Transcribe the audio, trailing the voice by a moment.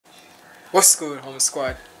What's good, Home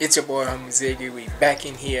Squad? It's your boy Home Ziggy. We back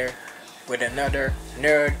in here with another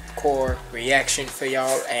nerdcore reaction for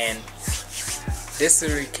y'all, and this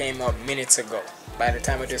literally came up minutes ago. By the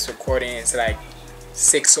time of this recording, it's like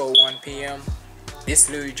 6:01 p.m. This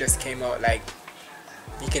literally just came out, like,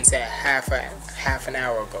 you can say half an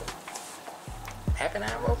hour ago. Half an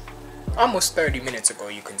hour? Almost 30 minutes ago,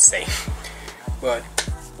 you can say. But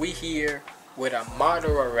we here with a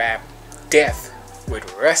MADARA rap, Death with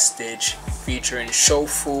RUSTAGE, featuring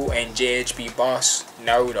SHOFU and JHBBOSS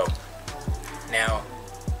Naruto. Now,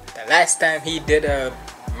 the last time he did a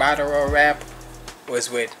MADARA rap was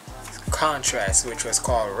with Contrast, which was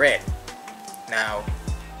called Red. Now,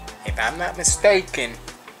 if I'm not mistaken,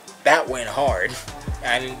 that went hard,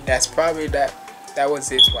 and that's probably that was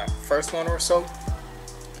his first one or so.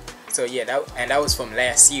 So yeah, that was from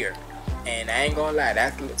last year, and I ain't gonna lie,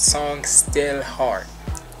 that song's still hard.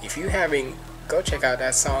 If you haven't, go check out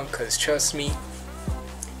that song, cause trust me,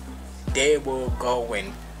 they will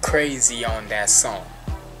going crazy on that song,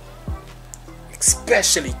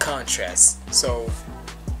 especially Contrast. So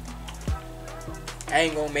I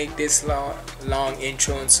ain't gonna make this long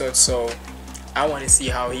intro and such, so I want to see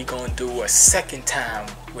how he gonna do a second time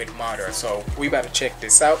with MADARA. So we about to check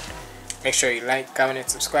this out. Make sure you like, comment, and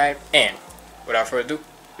subscribe, and without further ado,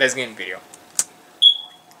 let's get in the video.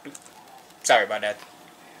 Sorry about that.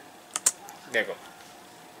 There you go.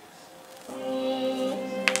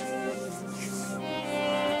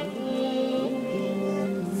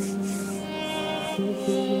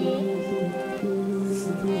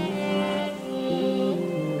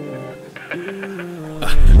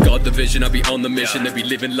 Got the vision, I'll be on the mission. They be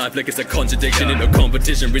living life like it's a contradiction. In a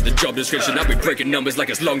competition, read the job description. I'll be breaking numbers like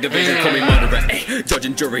it's long division. Call me MADARA, ayy. Judge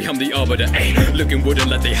and jury, I'm the arbiter, ayy. Looking wooden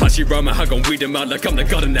like they Hashirama. I gon' weed them out like I'm the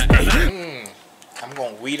god in that, ayy. I'm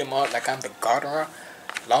gonna weed them out like I'm the god.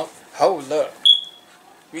 Hold up.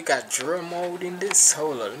 We got drill mode in this.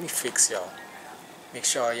 Hold up, let me fix y'all. Make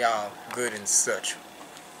sure y'all good and such.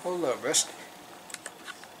 Hold up, Rush.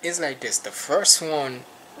 It's like this. The first one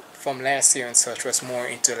from last year and such was more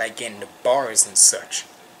into like getting the bars and such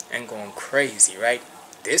and going crazy, right?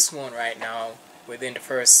 This one right now, within the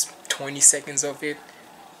first 20 seconds of it,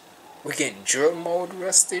 we're getting drill mode,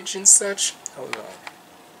 RUSTAGE and such. Hold on,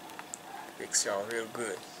 fix y'all real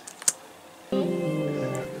good.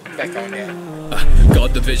 Back on that.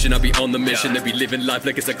 Got the vision, I'll be on the mission. They be living life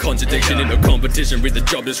like it's a contradiction. In a competition, read the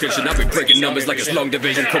job description. I'll be breaking numbers like it's long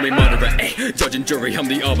division. Call me MADARA, ayy. Judge and jury, I'm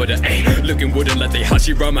the arbiter, ayy. Looking wooden like they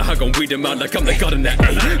Hashirama. I gon' weed them out like I'm the god in that,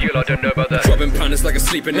 ayy. You lot don't know about that. Dropping planets like a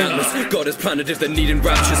sleeping atlas. God is planet if they're needing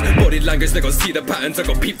raptures. Body language, they gon' see the patterns. I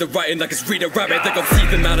gon' peep the writing like it's Reader Rabbit. They gon' see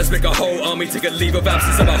the manners, make a whole army. Take a leave of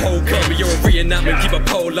absence of a whole army. You're a reenactment, keep a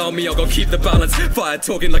pole on me. I'll go keep the balance. Fire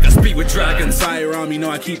talking like I speak with dragons. Fire on me, know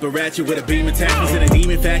I keep a ratchet with a beam attack. He's in a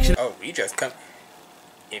demon faction. Oh, we just come.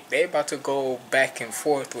 If they about to go back and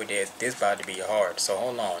forth with it, this about to be hard. So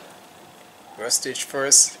hold on. RUSTAGE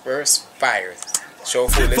first fires.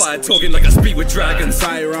 SHOFU, Fire talking like I speak with dragons.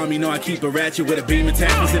 Fire on me, know I keep a ratchet with a beam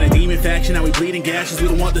attack. He's in a demon faction. Now we bleeding gashes. We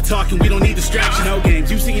don't want the talking, we don't need distraction. No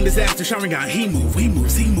games, you seeing disaster. Sharingan, he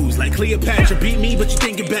moves like Cleopatra. Beat me, but you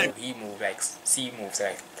thinking back. He moves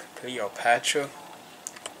like Cleopatra.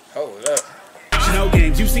 Hold up. No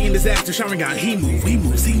games, you seeing disaster. Sharingan, he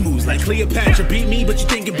moves like Cleopatra. Beat me, but you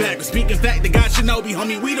thinking back. Speaking fact, they got Shinobi,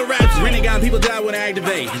 homie, we the raps. Renegade people die when I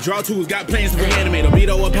activate. The draw tools got plans to reanimate.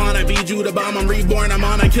 Obito upon, I beat you the bomb. I'm reborn, I'm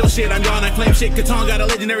on, I kill shit, I'm gone, I flame shit. Catan got a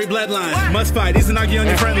legendary bloodline. Must fight, Izanagi on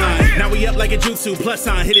your front line. Now we up like a jutsu, plus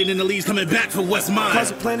sign, hit it in the leaves, coming back for what's mine.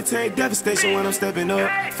 Cause of planetary devastation when I'm stepping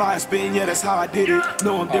up. Fire spin, yeah, that's how I did it.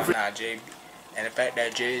 No, I'm different. And the fact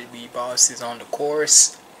that JHBBOSS is on the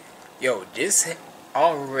chorus. Yo, this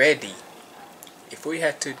already, if we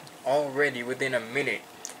had to already within a minute,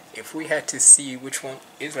 if we had to see which one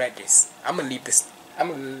is like this, I'm gonna leave this. I'm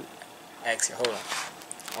gonna actually hold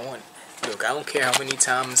on. Look, I don't care how many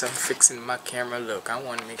times I'm fixing my camera. Look, I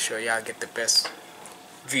want to make sure y'all get the best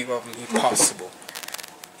view of me possible.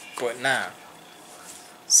 But now,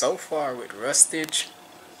 so far with RUSTAGE,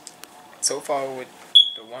 so far with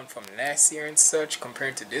the one from last year and such,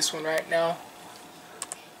 compared to this one right now,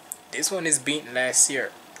 this one is beating last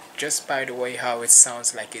year, just by the way how it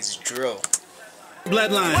sounds like it's drill.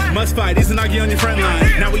 Bloodline, must fight, Izanagi on your front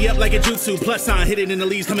line. Now we up like a jutsu, plus sign, hit it in the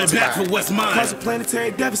leaves, coming back for what's mine. Cause a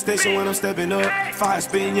planetary devastation when I'm stepping up. Fire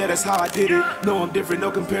spin, yeah, that's how I did it. No, I'm different,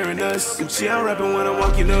 no comparing us. Gucci, I'm rapping when I'm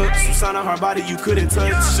walking up. Some sign of hard body you couldn't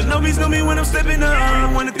touch. Shinobi's know me when I'm stepping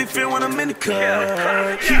up. Wanted they fear when I'm in the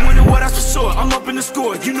cut. He winning what that's for sure. I'm up in the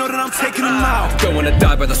score. You know that I'm taking them out. Don't wanna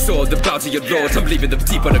die by the sword, the bow to your lord. I'm leaving them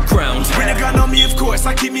deep on the ground. Renegade on me, of course.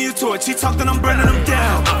 I keep me a torch. He talked and I'm burning them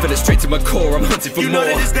down. I feel it straight to my core. I'm hunting for You more. know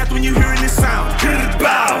that it's death when you hearing this sound.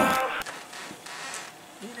 Bow.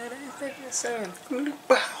 You know that sound.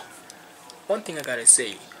 Bow. One thing I gotta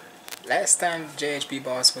say, last time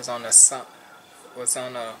JHBBOSS was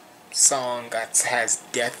on a song that has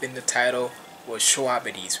death in the title was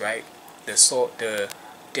JHBBOSS, right? The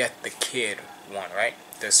Death the Kid one, right?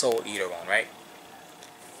 The Soul Eater one, right?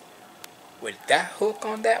 With that hook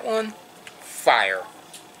on that one, fire.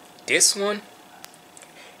 This one,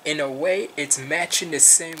 in a way, it's matching the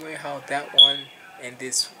same way how that one and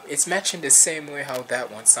this. It's matching the same way how that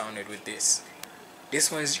one sounded with this.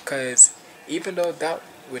 This one's because even though that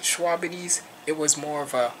with JHBBOSS, it was more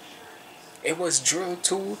of a. It was drill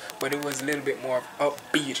too, but it was a little bit more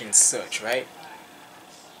upbeat and such, right?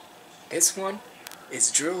 This one is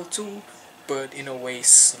drill too, but in a way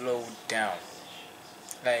slowed down,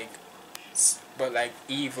 but like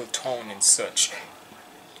evil tone and such.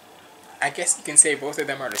 I guess you can say both of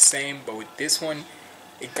them are the same, but with this one,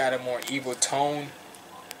 it got a more evil tone.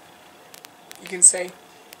 You can say,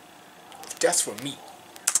 just for me.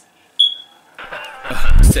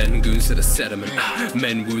 Send goons to the sediment.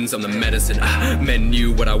 Men wounds on the medicine. Men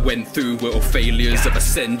knew what I went through. Were all failures of a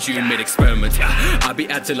send you made experiment. I be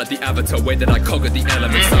acting like the avatar, way that I conquered the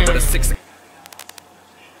elements. I a six.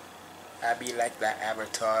 I be like that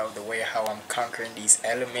avatar, the way how I'm conquering these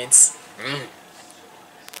elements.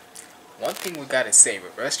 One thing we gotta say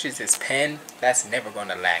with RUSTAGE's pen, that's never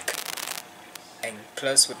gonna lack. And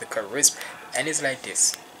plus with the charisma, and it's like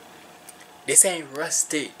this. This ain't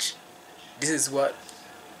RUSTAGE. This is what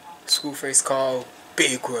Schoolface called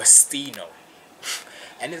Big Rustino.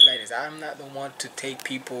 And it's like this. I'm not the one to take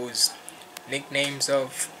people's nicknames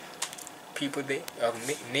of people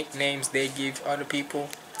nicknames they give other people,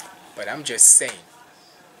 but I'm just saying.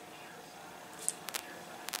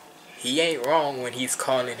 He ain't wrong when he's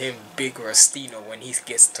calling him Big Rustino when he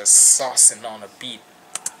gets to saucing on a beat.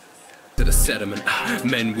 To the sediment.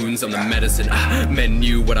 Men wounds on the medicine. Men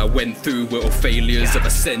knew what I went through. Were all failures of a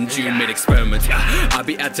send you made experiment. I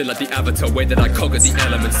be acting like the avatar, way that I conquered the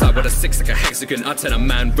elements. I with a six like a hexagon. I turn a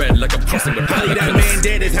man red like a crossing with That man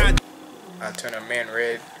dead is hot. I turn a man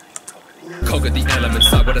red. Conquered the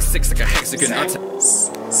elements. I with a six like a hexagon.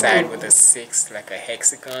 Side with a six like a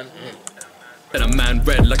hexagon. Turn a man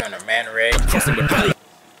red like Turn a man red. crossing with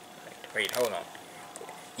Wait, hold on.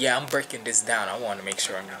 Yeah, I'm breaking this down. I want to make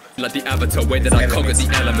sure I'm like the avatar, way that I conquered the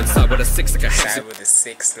elements. I with a six like a side hexagon. with a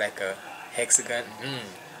six like a hexagon.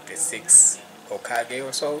 The six Hokage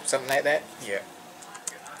or so, something like that. Yeah.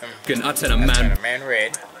 I turn a I turn man a man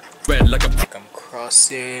red. like a Like I'm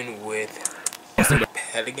crossing with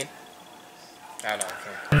Pelican. I don't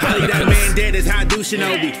know. Holly, that man dead is how do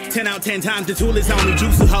Shinobi. 10 out 10 times the tool is on me.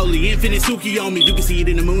 Jutsu holy, infinite Suki on me. You can see it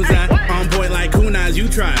in the moon's eye. On point like kunais, you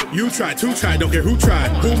try, two try. Don't care who tried.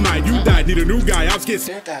 Who might, you died, need a new guy. I'm scared. Do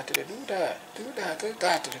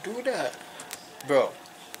that. Bro,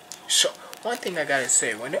 so one thing I gotta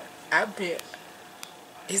say, when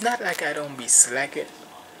it's not like I don't be slacking.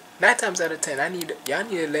 9 times out of 10, y'all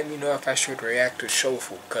need to let me know if I should react to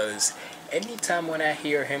Shofu, cause anytime when I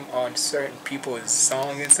hear him on certain people's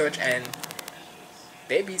songs and such, and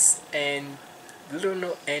they be and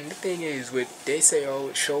the thing is with they say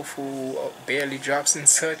Shofu barely drops and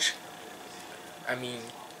such. I mean,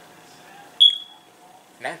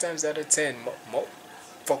 9 times out of 10,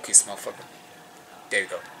 focus, motherfucker. There you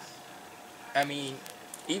go. I mean,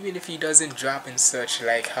 even if he doesn't drop and such,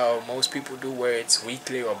 like how most people do, where it's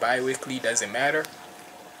weekly or bi-weekly, doesn't matter.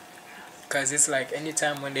 Cause it's like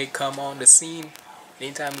anytime when they come on the scene,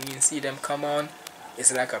 anytime we can see them come on,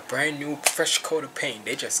 it's like a brand new, fresh coat of paint.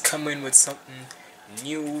 They just come in with something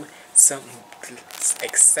new, something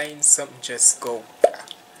exciting, something just go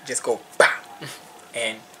bah.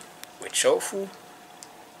 And with Shofu,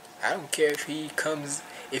 I don't care if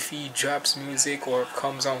he drops music or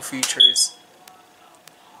comes on features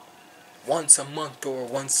once a month or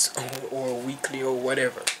weekly or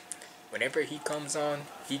whatever. Whenever he comes on,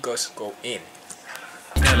 he goes go in.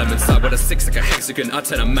 element side with a 6 like a hexagon. I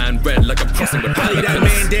turn a man red like I'm crossing with Holly, that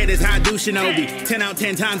man dead is how I do Shinobi. 10 out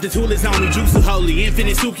 10 times the tool is on me. Juice is holy,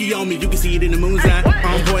 infinite Suki on me. You can see it in the moon's eye.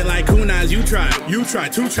 On point like kunais, you try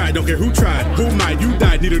to try. Don't care who tried, who might. You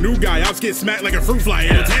died, need a new guy. I'll get smacked like a fruit fly.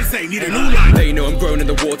 And a tensei, need a new line. They know I'm grown in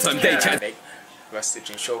the wartime. They chat. Rustage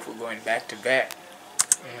and Shofu going back to back.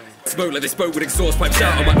 Smoke like they spoke with exhaust pipes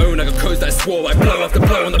out on my own. I got codes that I swore. I blow after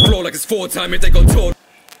blow on the floor like it's 4 time if they got torn.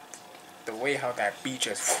 The way how that beat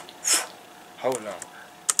just hold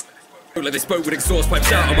on. Like they spoke with exhaust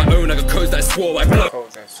pipes out on my own. I got codes that I swore. I blow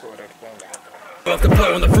Codes that sword that won't like. after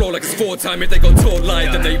blow on the floor like it's 4 time if they got torn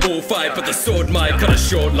live. Then they all fight, but the sword might got a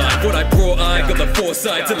short life. What I brought, I got the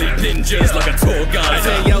foresight to lead ninjas like a tour guide. I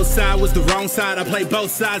said your side was the wrong side. I played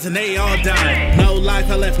both sides and they all died. No life,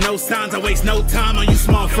 I left no signs. I waste no time on you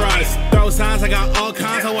small fries. Throw signs, I got all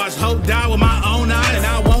kinds. I watch hope die with my own eyes. And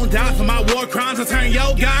I won't die for my war crimes. I turn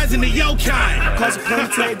yo guys into yo kind. Cause of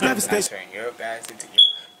planetary devastation. Turn your guys into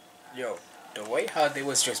yo. The way how they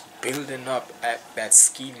was just building up at that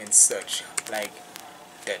scheme and such, like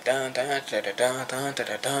the dun dun da da dun dun da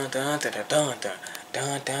da dun dun da da dun dun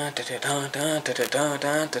dun dun da da dun dun da da dun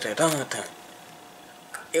dun da da dun dun.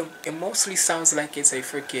 It mostly sounds like it's a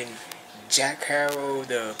freaking Jack Harrow,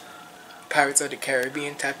 the Pirates of the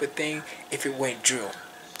Caribbean type of thing if it went drill.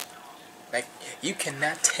 Like, you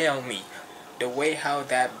cannot tell me the way how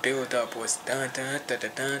that build up was dun dun da da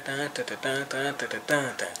dun dun da da dun dun da da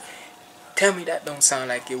dun dun. Tell me that don't sound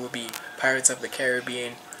like it would be Pirates of the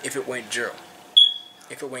Caribbean if it went drill,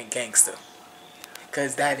 if it went gangster.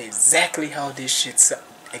 Cause that is exactly how this shit sound,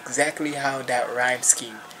 exactly how that rhyme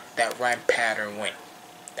scheme, that rhyme pattern went.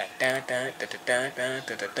 That dun dun da da dun dun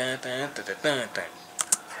da da dun dun da da dun dun.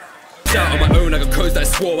 Out on my own, I got codes that I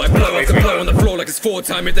swore. I blow after blow on the floor like it's 4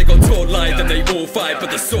 time if they got torn live. Then they all fight,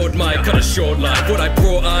 but the sword might cut a short life. What I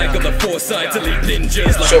brought, I got the foresight to lead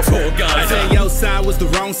ninjas like a tour guide. I said your side was the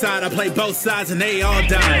wrong side. I played both sides and they all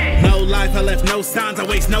died. No life, I left no signs. I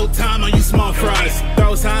waste no time on you small fries.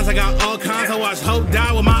 Throw signs, I got all kinds. I watch hope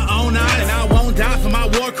die with my own eyes. And I won't die for my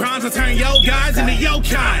war crimes. I turn yo guys into yo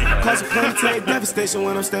kind. Cause of planetary devastation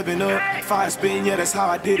when I'm stepping up. Fire spin, yeah, that's how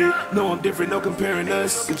I did it. No, I'm different, no comparing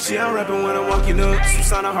us. And shit, I'm rapping when I'm walking up. Some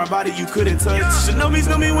sign of hard body you couldn't touch. Shinobi's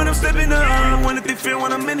know me when I'm stepping up. When they fear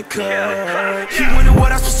when I'm in the cut. He winning what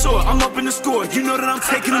that's for sure. I'm up in the score. You know that I'm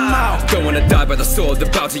taking them out. Don't wanna die by the sword, the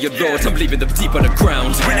bow to your lord. I'm leaving them deep on the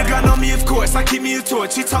ground. Renegade on me, of course. I keep me a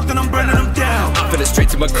torch. He talked and I'm burning them down. I feel it straight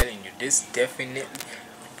to my. I'm telling you, this definitely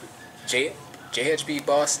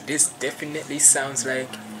JHBBOSS. This definitely sounds like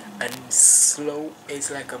a slow. It's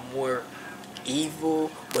like a more evil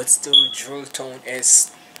but still drill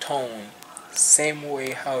tone-esque tone. Same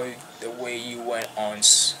way how the way you went on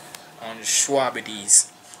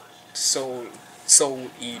Schwabity's Soul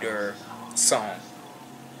Eater song,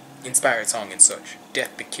 inspired song and such,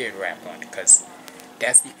 Death the Kid rap on, because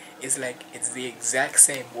it's the exact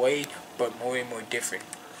same way but more and more different.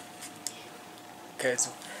 Because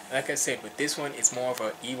like I said, with this one it's more of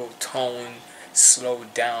an evil tone, slow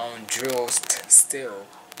down, drill still.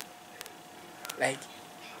 Like,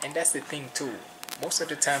 and that's the thing too. Most of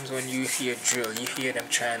the times when you hear drill, you hear them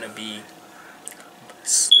trying to be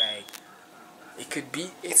like,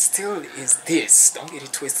 it still is this, don't get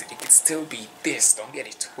it twisted. It could still be this, don't get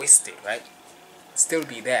it twisted, right? Still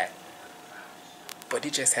be that. But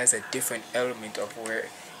it just has a different element of where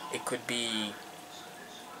it could be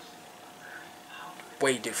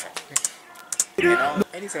way different.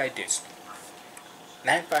 And it's like this.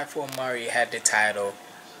 954 Mari had the title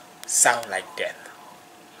Sound Like Death.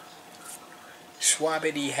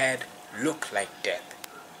 Schwabity had Look Like Death.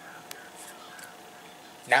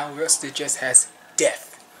 Now Rustage just has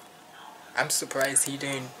Death. I'm surprised he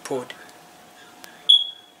didn't put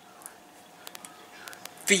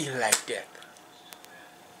Feel Like Death.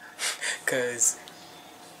 Cause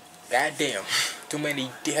goddamn, too many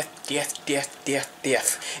death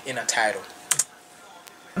in a title.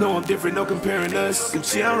 No, I'm different, no comparing us. And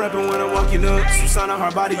shit, I'm rapping when I'm walking up. Some sign of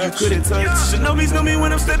hard body you couldn't touch. Shinobi's know me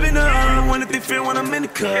when I'm stepping up. When they fear when I'm in the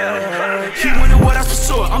cut. He winning what that's for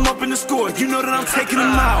sure. I'm up in the score. You know that I'm taking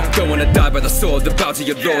them out. Don't wanna die by the sword, the bow to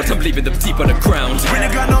your lord. I'm leaving them deep on the ground.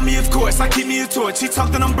 Renegade on me, of course. I keep me a torch. He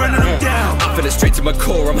talked and I'm burning them down. I feel it straight to my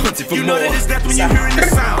core. I'm hunting for you more. You know that it's death when you're hearing the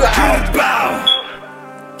sound.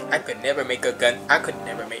 I could never make a gun. I could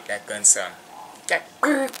never make that gun sound. That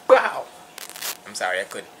bow. I'm sorry, I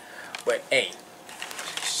couldn't. But hey,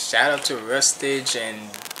 shout out to Rustage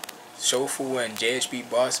and Shofu and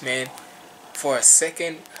JHBBOSS, man. For a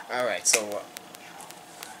second, all right. So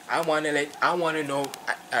I want to know. All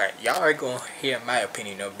right, y'all are gonna hear my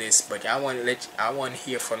opinion of this, but I want to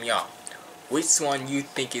hear from y'all. which one you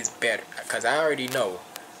think is better? Because I already know.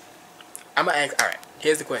 I'm gonna ask. Alright,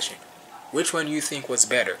 here's the question. Which one you think was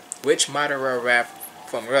better? Which Madara rap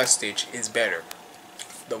from RUSTAGE is better?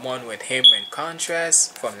 The one with him and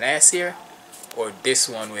Contrast from last year? Or this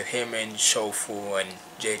one with him and SHOFU and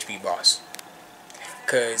JHBBOSS?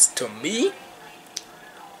 Because to me,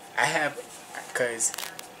 because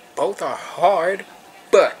both are hard,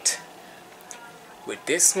 but with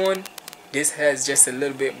this one, this has just a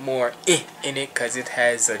little bit more in it because it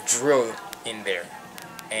has a drill in there.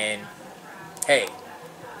 And hey,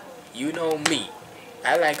 you know me,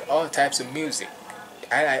 I like all types of music.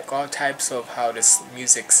 I like all types of how this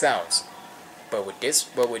music sounds. But with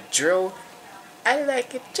drill, I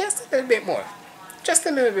like it just a little bit more. Just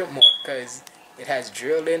a little bit more, because it has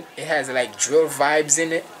drill in, it has like drill vibes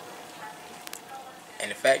in it. And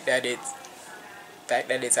the fact that it's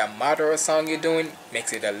a Madara song you're doing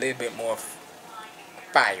makes it a little bit more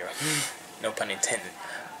fire. No pun intended.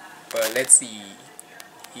 But let's see.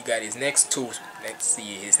 He got his next two. Let's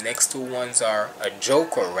see. His next two ones are a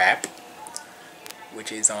Joker rap,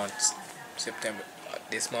 which is on September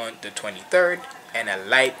this month, the 23rd, and a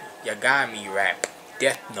light Yagami rap,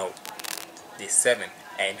 Death Note, this 7th.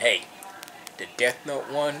 And hey, the Death Note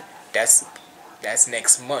one, that's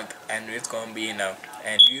next month, and it's gonna be enough.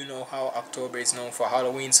 And you know how October is known for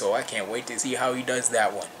Halloween, so I can't wait to see how he does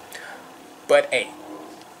that one. But hey,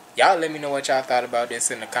 y'all let me know what y'all thought about this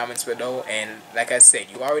in the comments below. And like I said,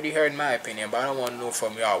 you already heard my opinion, but I want to know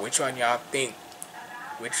from y'all which one y'all think,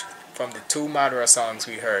 which from the two Madara songs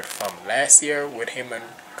we heard from last year with him and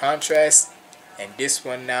Contrast, and this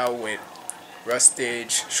one now with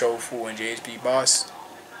RUSTAGE, SHOFU, and JHBBOSS,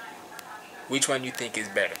 which one you think is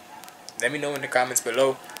better? Let me know in the comments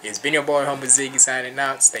below. It's been your boy Humble Ziggy signing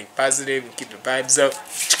out. Stay positive and keep the vibes up.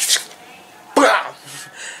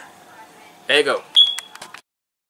 There you go.